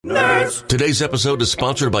Nerds! Today's episode is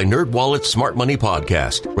sponsored by NerdWallet's Smart Money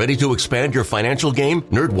Podcast. Ready to expand your financial game?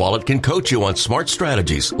 NerdWallet can coach you on smart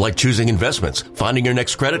strategies like choosing investments, finding your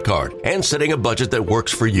next credit card, and setting a budget that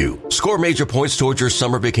works for you. Score major points towards your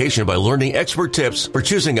summer vacation by learning expert tips for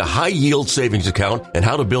choosing a high-yield savings account and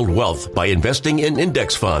how to build wealth by investing in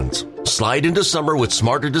index funds. Slide into summer with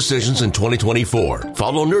smarter decisions in 2024.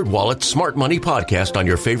 Follow NerdWallet's Smart Money Podcast on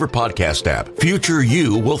your favorite podcast app. Future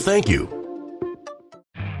you will thank you.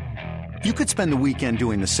 You could spend the weekend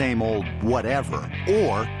doing the same old whatever,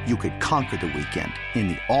 or you could conquer the weekend in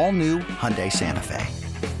the all-new Hyundai Santa Fe.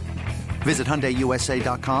 Visit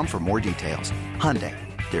HyundaiUSA.com for more details. Hyundai,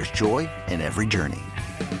 there's joy in every journey.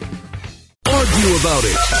 Argue about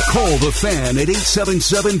it. Call the Fan at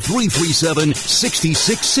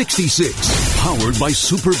 877-337-6666. Powered by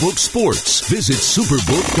Superbook Sports. Visit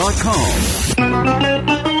Superbook.com.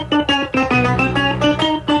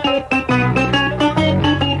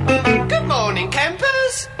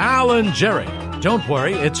 Alan Jerry. Don't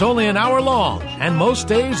worry, it's only an hour long, and most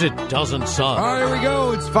days it doesn't suck. All right, here we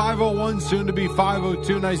go. It's 5:01, soon to be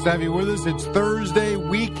 5:02. Nice to have you with us. It's Thursday,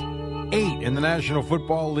 week 8 in the National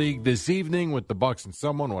Football League this evening with the Bucks and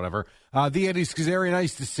someone, whatever. The Eddie Schizzeri,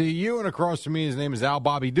 nice to see you. And across from me, his name is Al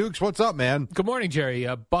Bobby Dukes. What's up, man? Good morning, Jerry.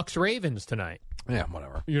 Bucks Ravens tonight. Yeah,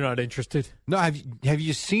 whatever. You're not interested? No, have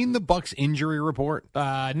you seen the Bucks injury report?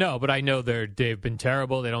 No, but I know they've been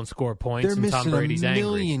terrible. They don't score points. They're and missing Tom Brady's a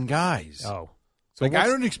million guys. Oh. So I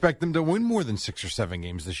don't expect them to win more than 6 or 7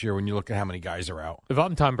 games this year when you look at how many guys are out. If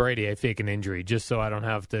I'm Tom Brady, I fake an injury just so I don't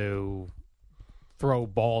have to throw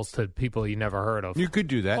balls to people you never heard of. You could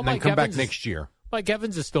do that and then come back next year. Mike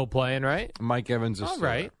Evans is still playing, right? Mike Evans is still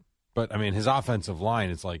right. But, I mean, his offensive line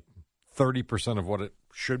is like 30% of what it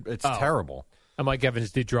should. It's terrible. And Mike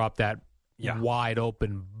Evans did drop that wide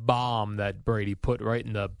open bomb that Brady put right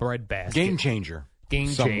in the bread basket. Game changer.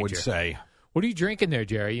 Some would say. What are you drinking there,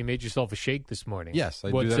 Jerry? You made yourself a shake this morning. Yes,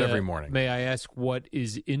 I do that every morning. May I ask what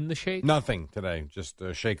is in the shake? Nothing today. Just a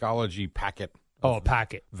Shakeology packet. Oh, a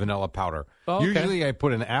packet. Vanilla powder. Oh, okay. Usually I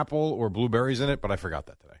put an apple or blueberries in it, but I forgot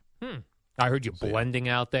that today. I heard you blending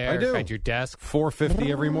out there I do. at your desk.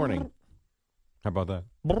 4:50 every morning. How about that?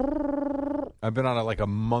 I've been on a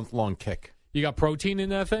month-long kick. You got protein in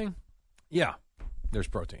that thing? Yeah, there's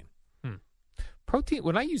protein. Protein.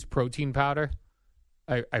 When I use protein powder,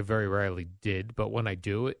 I very rarely did, but when I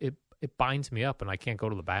do, it binds me up and I can't go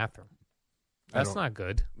to the bathroom. That's not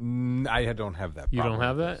good. I don't have that problem. You don't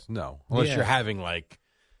have that? No. Unless you're having,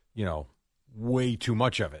 way too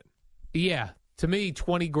much of it. Yeah. To me,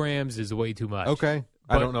 20 grams is way too much. Okay.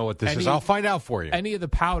 I don't know what this is. I'll find out for you. Any of the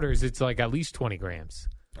powders, it's like at least 20 grams.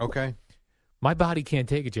 Okay. My body can't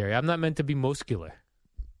take it, Jerry. I'm not meant to be muscular.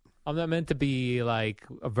 I'm not meant to be like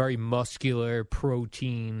a very muscular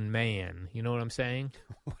protein man. You know what I'm saying?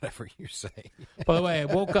 Whatever you say. By the way, I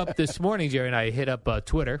woke up this morning, Jerry, and I hit up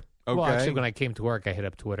Twitter. Okay. Well, actually, when I came to work, I hit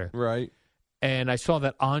up Twitter. Right. And I saw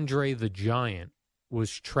that Andre the Giant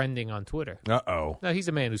was trending on Twitter. Uh-oh. Now, he's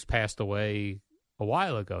a man who's passed away a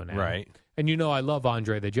while ago now. Right. And you know I love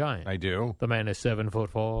Andre the Giant. I do. The man is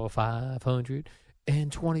 7'4",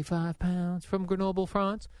 525 pounds from Grenoble,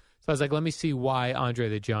 France. So I was like, let me see why Andre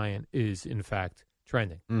the Giant is, in fact,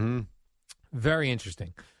 trending. Mm-hmm. Very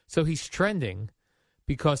interesting. So he's trending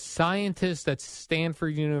because scientists at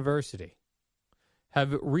Stanford University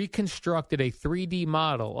have reconstructed a 3D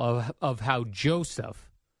model of how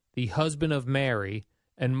Joseph, the husband of Mary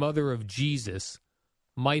and mother of Jesus,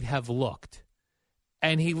 might have looked.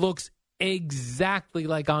 And he looks exactly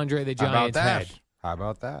like Andre the Giant's head. How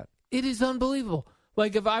about that? It is unbelievable.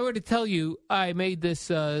 Like, if I were to tell you I made this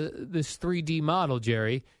 3D model,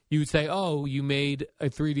 Jerry, you would say, oh, you made a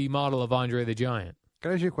 3D model of Andre the Giant.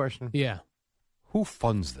 Can I ask you a question? Yeah. Who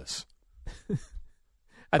funds this?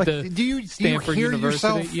 At the Stanford hear University?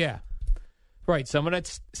 yourself? Yeah. Right. Someone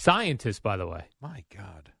that's scientists, by the way. My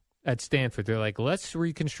God. At Stanford. They're like, let's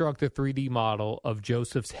reconstruct a 3D model of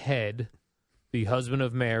Joseph's head, the husband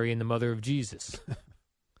of Mary and the mother of Jesus.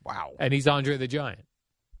 Wow. And he's Andre the Giant.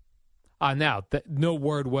 Now, no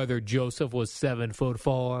word whether Joseph was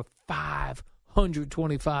 7'4",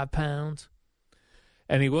 525 pounds.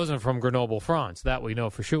 And he wasn't from Grenoble, France. That we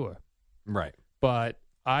know for sure. Right. But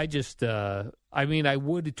I just, I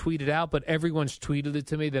would tweet it out, but everyone's tweeted it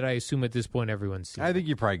to me that I assume at this point everyone's seen it. I think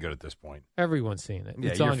you're probably good at this point. Everyone's seen it.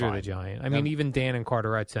 Yeah, it's you're Andre fine. the Giant. I mean, even Dan and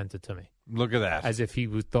Carteret sent it to me. Look at that. As if he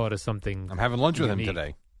thought of something. I'm having lunch with him unique.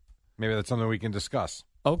 today. Maybe that's something we can discuss.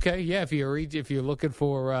 Okay, yeah, if you're looking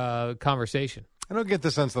for conversation. I don't get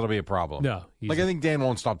the sense that'll be a problem. No. I think Dan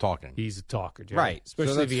won't stop talking. He's a talker, Jerry. Right.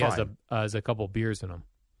 Especially So if he that's has a couple beers in him.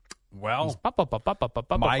 Well,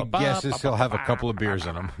 my guess is he'll have a couple of beers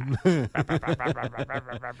in him. You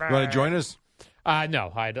want to join us?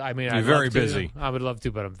 No, I mean, you're very busy. I would love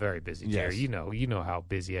to, but I'm very busy, Jerry. Yes. You know how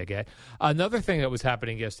busy I get. Another thing that was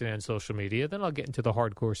happening yesterday on social media, then I'll get into the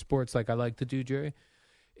hardcore sports like I like to do, Jerry,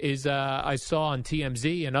 is I saw on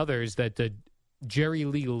TMZ and others that Jerry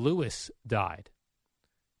Lee Lewis died.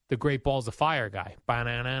 The Great Balls of Fire guy.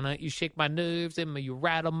 Banana, you shake my nerves and you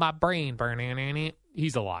rattle my brain. Banana.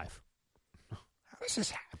 He's alive. How does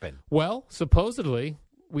this happen? Well, supposedly,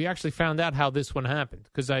 we actually found out how this one happened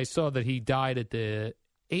because I saw that he died at the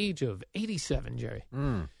age of 87, Jerry.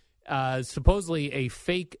 Supposedly, a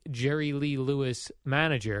fake Jerry Lee Lewis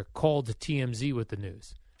manager called TMZ with the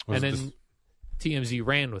news. And then TMZ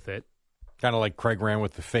ran with it. Kind of like Craig ran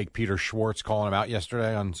with the fake Peter Schwartz calling him out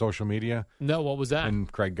yesterday on social media. No, what was that?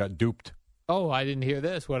 And Craig got duped. Oh, I didn't hear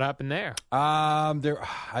this. What happened there?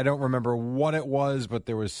 I don't remember what it was, but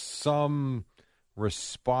there was some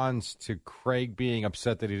response to Craig being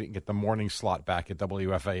upset that he didn't get the morning slot back at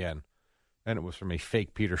WFAN. And it was from a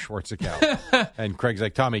fake Peter Schwartz account. And Craig's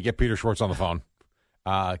like, Tommy, get Peter Schwartz on the phone.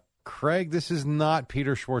 Craig, this is not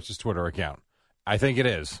Peter Schwartz's Twitter account. I think it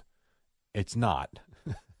is. It's not.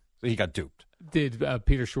 So he got duped. Did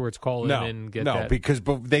Peter Schwartz call in and get that? No, because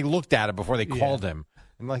they looked at it before they called him.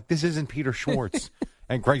 And like, this isn't Peter Schwartz.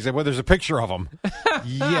 And Craig said, well, there's a picture of him.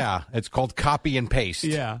 Yeah, it's called copy and paste.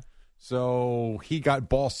 Yeah. So he got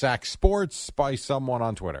Ballsack Sports by someone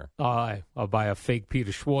on Twitter. By a fake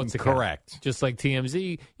Peter Schwartz account. Correct. Just like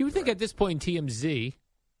TMZ. You would think at this point in TMZ,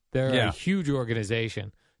 they're a huge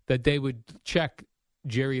organization, that they would check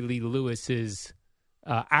Jerry Lee Lewis's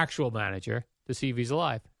actual manager to see if he's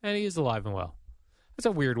alive. And he is alive and well. That's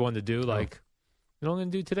a weird one to do. Like, you know what I'm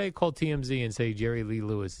going to do today? Call TMZ and say Jerry Lee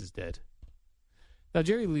Lewis is dead. Now,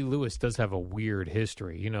 Jerry Lee Lewis does have a weird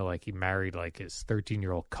history. You know, like he married like his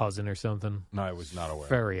 13-year-old cousin or something. No, I was not aware.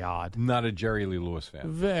 Very odd. Not a Jerry Lee Lewis fan.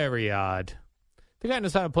 Very odd. The guy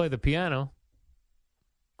knows how to play the piano.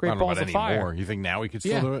 Great I don't know Balls about of Fire. anymore. You think now he could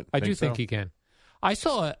still do it? I do think he can. I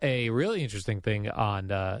saw a really interesting thing on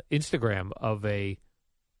Instagram of a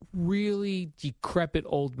really decrepit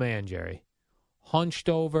old man, Jerry. Hunched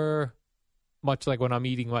over, much like when I'm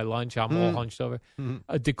eating my lunch, I'm all hunched over. Mm-hmm.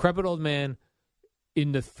 A decrepit old man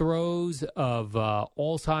in the throes of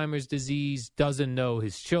Alzheimer's disease, doesn't know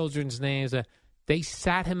his children's names. They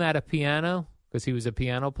sat him at a piano because he was a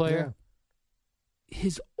piano player. Yeah.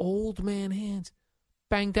 His old man hands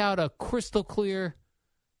banged out a crystal clear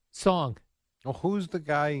song. Well, who's the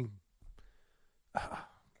guy?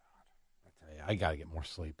 I got to get more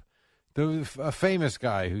sleep. A famous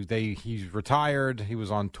guy he's retired. He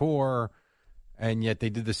was on tour, and yet they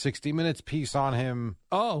did the 60 Minutes piece on him.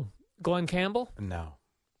 Oh, Glenn Campbell? No.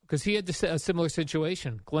 Because he had a similar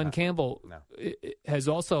situation. Glenn Campbell has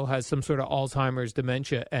some sort of Alzheimer's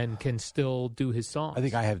dementia and can still do his songs. I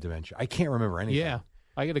think I have dementia. I can't remember anything. Yeah.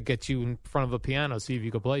 I got to get you in front of a piano, see if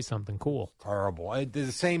you could play something cool. Terrible. It's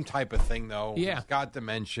the same type of thing, though. Yeah. He's got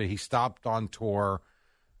dementia. He stopped on tour,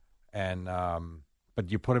 and but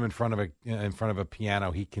you put him in front of a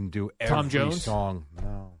piano, he can do every Tom Jones? song.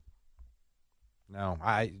 No.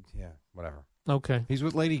 Whatever. Okay. He's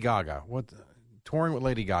with Lady Gaga. Touring with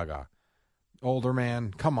Lady Gaga. Older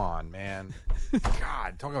man. Come on, man.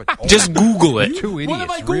 God, talk about older. Just Google it. Two idiots, what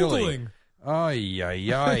am I really. Googling?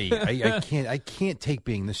 I can't take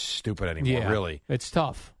being this stupid anymore, really. It's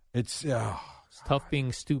tough. It's tough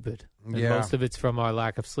being stupid. And Yeah. most of it's from our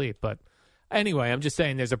lack of sleep. But anyway, I'm just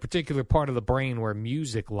saying there's a particular part of the brain where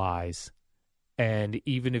music lies. And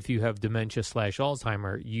even if you have dementia /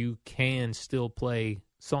 Alzheimer, you can still play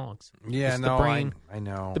songs. Yeah, It's no, the brain, I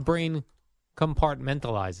know. The brain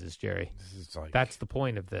compartmentalizes, Jerry. This is like, That's the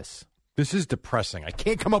point of this. this is depressing. I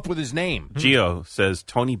can't come up with his name. Gio says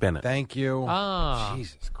Tony Bennett. Thank you. Ah.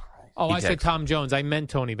 Jesus Christ. Oh, He I said texts. Tom Jones. I meant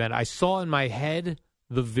Tony Bennett. I saw in my head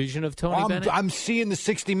the vision of Tony Bennett. I'm seeing the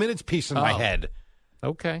 60 Minutes piece in my Oh. head.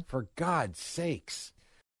 Okay. For God's sakes.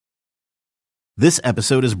 This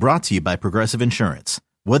episode is brought to you by Progressive Insurance.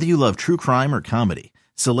 Whether you love true crime or comedy,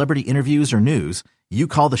 celebrity interviews or news, you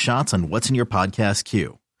call the shots on what's in your podcast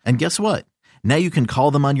queue. And guess what? Now you can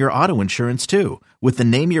call them on your auto insurance too with the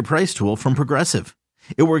Name Your Price tool from Progressive.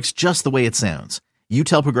 It works just the way it sounds. You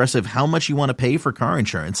tell Progressive how much you want to pay for car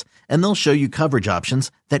insurance, and they'll show you coverage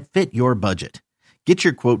options that fit your budget. Get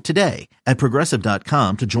your quote today at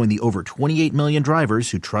Progressive.com to join the over 28 million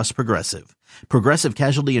drivers who trust Progressive. Progressive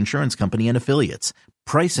Casualty Insurance Company and Affiliates.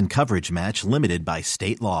 Price and coverage match limited by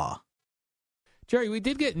state law. Jerry, we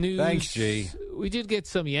did get news. Thanks, G. We did get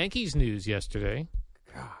some Yankees news yesterday.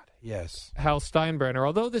 God, Yes. Hal Steinbrenner,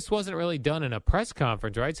 although this wasn't really done in a press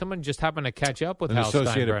conference, right? Someone just happened to catch up with An Hal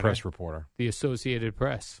Associated Steinbrenner. Press reporter. The Associated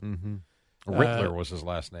Press. Mm-hmm. Rittler was his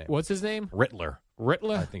last name. What's his name? Rittler.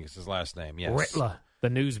 Rittler? I think it's his last name, yes. Rittler, the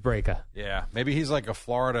newsbreaker. Yeah, maybe he's like a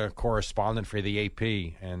Florida correspondent for the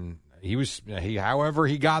AP, and however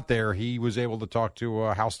he got there, he was able to talk to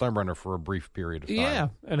Hal Steinbrenner for a brief period of time. Yeah,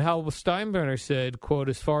 and Hal Steinbrenner said, quote,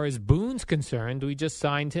 as far as Boone's concerned, we just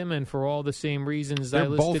signed him, and for all the same reasons I They're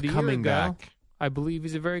listed both a year coming ago, back. I believe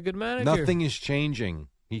he's a very good manager. Nothing is changing.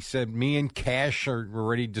 He said, me and Cash are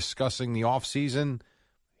already discussing the offseason.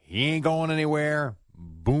 He ain't going anywhere.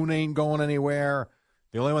 Boone ain't going anywhere.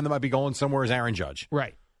 The only one that might be going somewhere is Aaron Judge.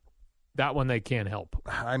 Right. That one they can't help.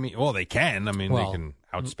 I mean, well, they can. I mean, they can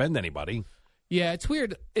outspend anybody. Yeah, it's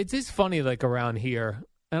weird. It is funny, like, around here,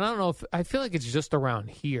 and I don't know if, I feel like it's just around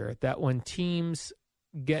here, that when teams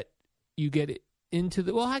you get into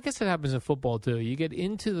the, well, I guess it happens in football, too. You get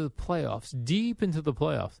into the playoffs, deep into the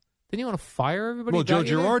playoffs. Then you want to fire everybody? Well, Joe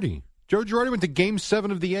Girardi. Joe Girardi went to Game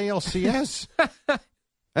 7 of the ALCS.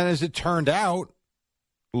 And as it turned out,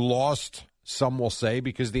 lost, some will say,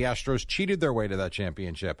 because the Astros cheated their way to that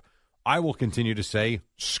championship. I will continue to say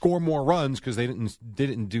score more runs because they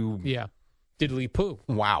didn't do. Yeah, diddly poo.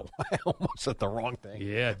 Wow, I almost said the wrong thing.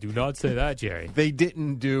 Yeah, do not say that, Jerry. They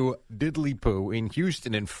didn't do diddly poo in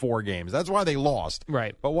Houston in 4 games. That's why they lost.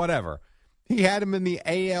 Right, but whatever. He had him in the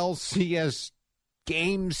ALCS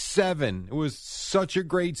Game 7. It was such a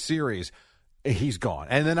great series. He's gone.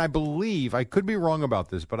 And then I believe, I could be wrong about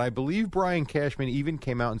this, but I believe Brian Cashman even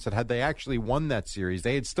came out and said had they actually won that series,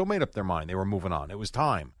 they had still made up their mind. They were moving on. It was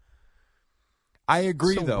time. I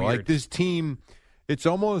agree, So though. weird. Like this team, it's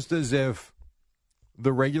almost as if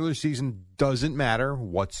the regular season doesn't matter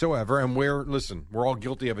whatsoever. And we're all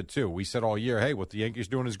guilty of it, too. We said all year, hey, what the Yankees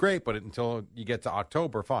doing is great, but until you get to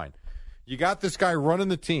October, fine. You got this guy running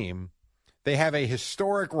the team. They have a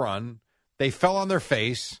historic run. They fell on their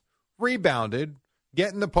face, rebounded,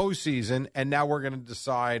 get in the postseason, and now we're going to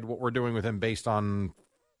decide what we're doing with him based on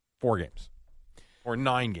 4 games or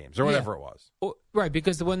 9 games or whatever it was. Well, right,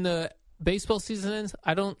 because when the baseball season ends,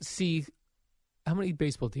 I don't see how many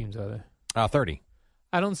baseball teams are there. 30.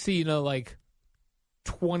 I don't see, like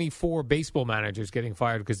 24 baseball managers getting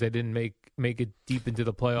fired because they didn't make it deep into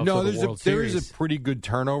the playoffs. No, or the there World Series. is a pretty good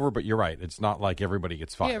turnover, but you're right. It's not like everybody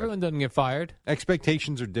gets fired. Yeah, everyone doesn't get fired.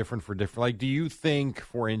 Expectations are different for different. Like, do you think,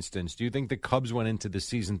 for instance, the Cubs went into the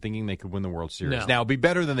season thinking they could win the World Series? No. Now, it'd be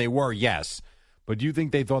better than they were, yes. But do you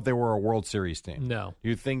think they thought they were a World Series team? No. Do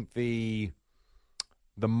you think the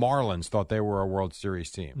Marlins thought they were a World Series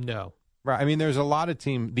team? No. Right. I mean, there's a lot of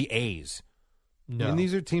teams, the A's. No. I mean,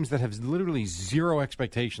 these are teams that have literally zero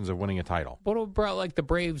expectations of winning a title. What about like the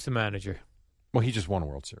Braves manager Well, he just won a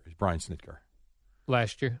World Series, Brian Snitker.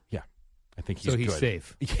 last year? Yeah. I think he's So he's good.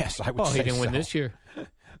 safe. Yes, I would Well, say he didn't win so. this year.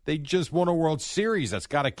 They just won a World Series. That's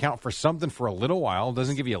got to count for something for a little while.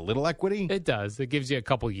 Doesn't give you a little equity? It does. It gives you a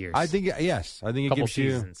couple years. I think yes. I think it Couple gives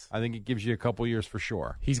you. seasons. I think it gives you a couple years for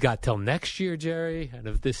sure. He's got till next year, Jerry. And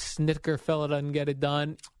if this Snitker fella doesn't get it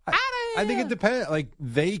done, I think it depends. Like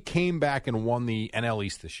they came back and won the NL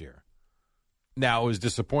East this year. Now it was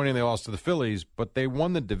disappointing they lost to the Phillies, but they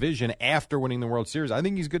won the division after winning the World Series. I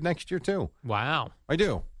think he's good next year too. Wow. I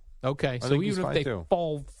do. Okay, I so think he's even if fine, they too.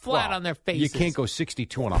 fall flat Well, on their faces, you can't go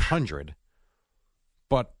 62 and 100.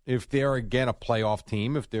 But if they're again a playoff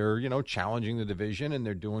team, if they're challenging the division and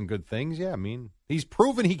they're doing good things, yeah, I mean he's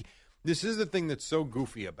proven he. This is the thing that's so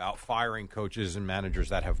goofy about firing coaches and managers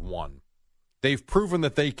that have won. They've proven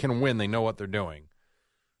that they can win. They know what they're doing.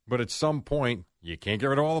 But at some point, you can't get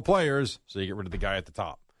rid of all the players, so you get rid of the guy at the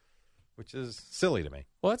top, which is silly to me.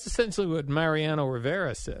 Well, that's essentially what Mariano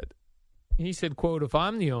Rivera said. He said, quote, if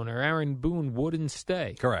I'm the owner, Aaron Boone wouldn't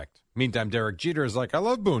stay. Correct. Meantime, Derek Jeter is like, I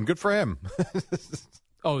love Boone. Good for him.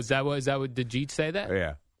 Oh, is that what did Jeet say that?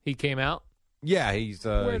 Yeah. He came out? Yeah, he's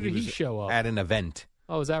Where did he was show up? at an event.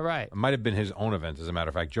 Oh, is that right? It might have been his own event, as a matter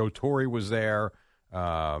of fact. Joe Torre was there.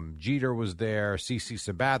 Jeter was there. CC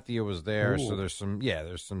Sabathia was there. Ooh. So there's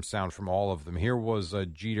some sound from all of them. Here was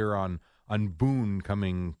Jeter on Boone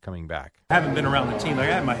coming back. I haven't been around the team. Like,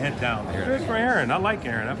 I had my head down. Good for Aaron. I like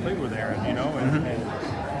Aaron. I played with Aaron,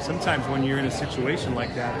 and sometimes when you're in a situation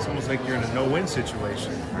like that, it's almost like you're in a no-win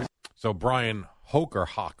situation. So Brian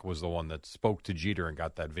Hawk was the one that spoke to Jeter and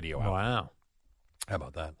got that video out. Wow. How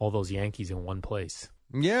about that? All those Yankees in one place.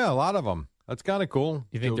 Yeah, a lot of them. That's kind of cool.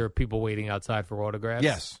 You think there are people waiting outside for autographs?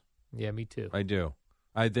 Yes, Yeah, me too. I do.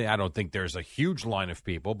 I don't think there's a huge line of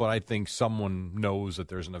people, but I think someone knows that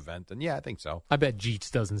there's an event, and yeah, I think so. I bet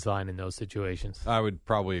Jeets doesn't sign in those situations. I would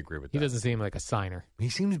probably agree with that. He doesn't seem like a signer. He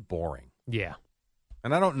seems boring. Yeah.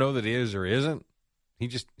 And I don't know that he is or isn't.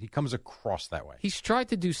 He comes across that way. He's tried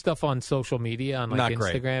to do stuff on social media, on Not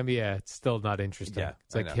Instagram. great. Yeah, it's still not interesting. Yeah,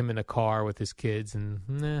 it's like him in a car with his kids,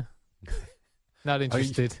 and not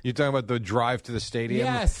interested. You're talking about the drive to the stadium?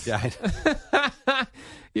 Yes. Yeah.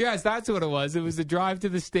 Yes, that's what it was. It was a drive to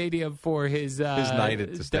the stadium for his night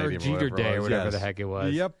at the stadium. Derek Jeter Day or whatever Yes. the heck it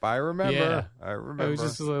was. Yep, I remember. Yeah. I remember. It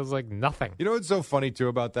was like nothing. You know what's so funny, too,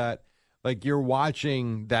 about that? Like, you're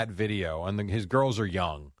watching that video, and his girls are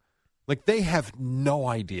young. Like, they have no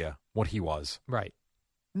idea what he was. Right.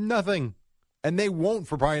 Nothing. And they won't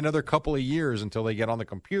for probably another couple of years until they get on the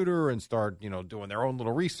computer and start, doing their own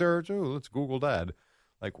little research. Oh, let's Google Dad.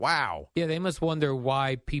 Like, wow. Yeah, they must wonder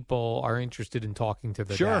why people are interested in talking to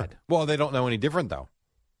the Sure. dad. Well, they don't know any different, though.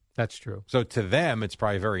 That's true. So to them, it's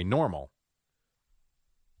probably very normal,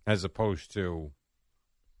 as opposed to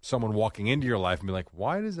someone walking into your life and be like,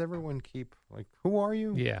 why does everyone keep, like, who are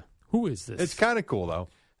you? Yeah. Who is this? It's kind of cool, though.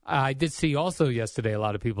 I did see also yesterday, a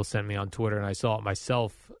lot of people sent me on Twitter, and I saw it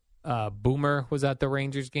myself. Boomer was at the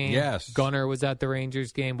Rangers game. Yes. Gunnar was at the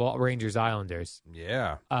Rangers game. Well, Rangers Islanders.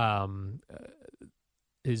 Yeah.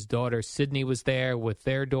 His daughter Sydney was there with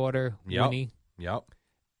their daughter Winnie. Yep.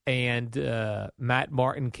 And Matt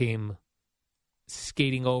Martin came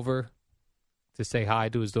skating over to say hi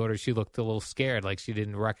to his daughter. She looked a little scared, like she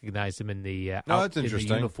didn't recognize him in the That's in the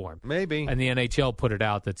interesting. uniform. Maybe. And the NHL put it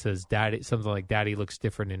out that says "Daddy," something like "Daddy looks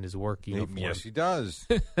different in his work uniform." Yes, he does.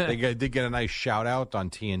 They did get a nice shout out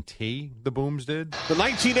on TNT. The Booms did. The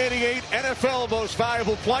 1988 NFL Most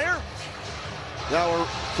Valuable Player. Now a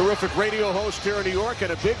terrific radio host here in New York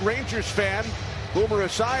and a big Rangers fan, Boomer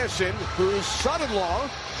Esiason, whose son-in-law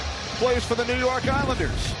plays for the New York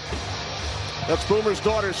Islanders. That's Boomer's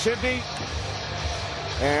daughter, Sydney,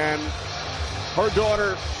 and her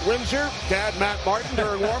daughter, Windsor, dad, Matt Martin,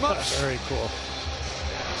 during warm-ups. Very cool.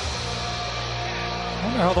 I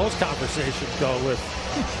wonder how those conversations go with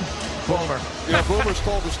Boomer. Yeah, Boomer's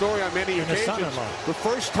told the story on many And his occasions. son-in-law. The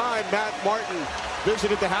first time Matt Martin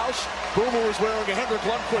visited the house, Boomer was wearing a Henrik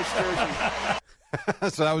Lundqvist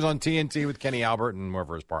jersey. So that was on TNT with Kenny Albert and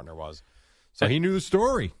whoever his partner was. So he knew the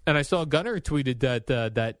story. And I saw Gunnar tweeted that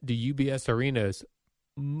that the UBS Arena is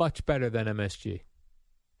much better than MSG.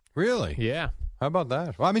 Really? Yeah. How about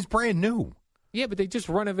that? Well, I mean, it's brand new. Yeah, but they just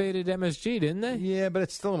renovated MSG, didn't they? Yeah, but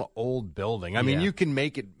it's still an old building. I mean, Yeah. you can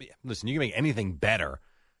make it. Listen, you can make anything better.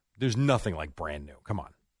 There's nothing like brand new. Come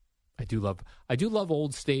on. I do love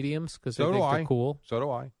old stadiums because I So think do they're I. cool. So do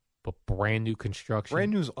I. But brand new construction,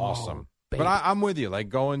 Brand new's awesome. baby. But I'm with you. Like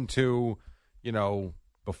going to,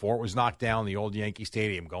 before it was knocked down, the old Yankee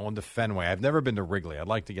Stadium, going to Fenway. I've never been to Wrigley. I'd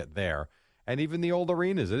like to get there. And even the old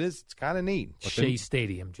arenas, it's kind of neat. But Shea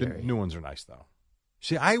Stadium, the Jerry. new ones are nice, though.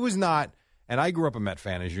 See, I was not, and I grew up a Met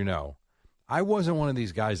fan, as you know. I wasn't one of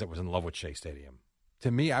these guys that was in love with Shea Stadium. To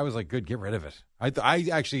me, I was like, good, get rid of it. I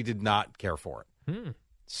actually did not care for it.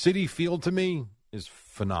 Citi Field, to me, is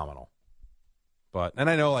phenomenal. And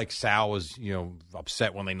I know, like, Sal was,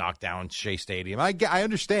 upset when they knocked down Shea Stadium. I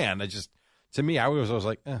understand. To me, I was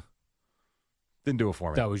like, didn't do it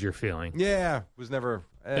for me. That was your feeling. Yeah, was never,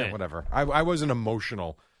 whatever. I wasn't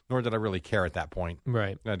emotional, nor did I really care at that point.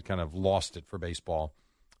 Right. I'd kind of lost it for baseball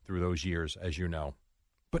through those years, as you know.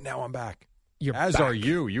 But now I'm back. You're As back. are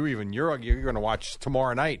you. You're going to watch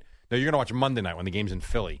tomorrow night. No, you're going to watch Monday night when the game's in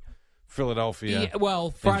Philadelphia. Yeah,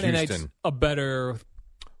 well, Friday and night's Houston. a better,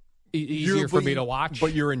 easier for me to watch.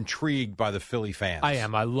 But you're intrigued by the Philly fans. I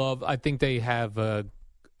am. I think they have a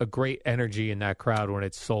great energy in that crowd when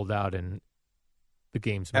it's sold out and the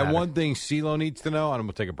games matter. And one thing CeeLo needs to know, and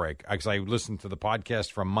we'll take a break, because I listened to the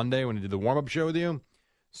podcast from Monday when he did the warm-up show with you.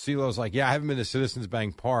 CeeLo's like, yeah, I haven't been to Citizens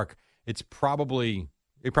Bank Park. It'd probably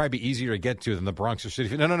be easier to get to than the Bronx or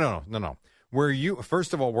City. No.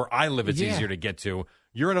 First of all, where I live, it's easier to get to.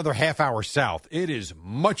 You're another half hour south. It is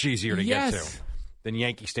much easier to get to than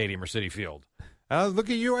Yankee Stadium or City Field. Look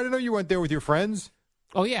at you. I didn't know you went there with your friends.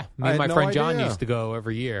 Oh, yeah. Me I and my had no friend John idea. used to go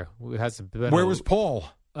every year. Where was Paul?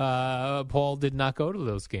 Paul did not go to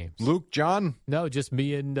those games. Luke, John? No, just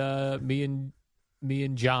me and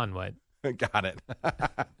John went. Got it.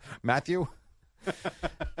 Matthew?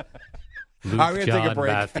 Luke, All right, we're going to take John, a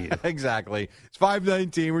break. Matthew. Exactly. It's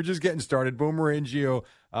 5:19. We're just getting started. Boomer and Gio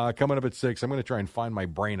coming up at 6. I'm going to try and find my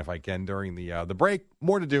brain if I can during the break.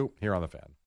 More to do here on The Fan.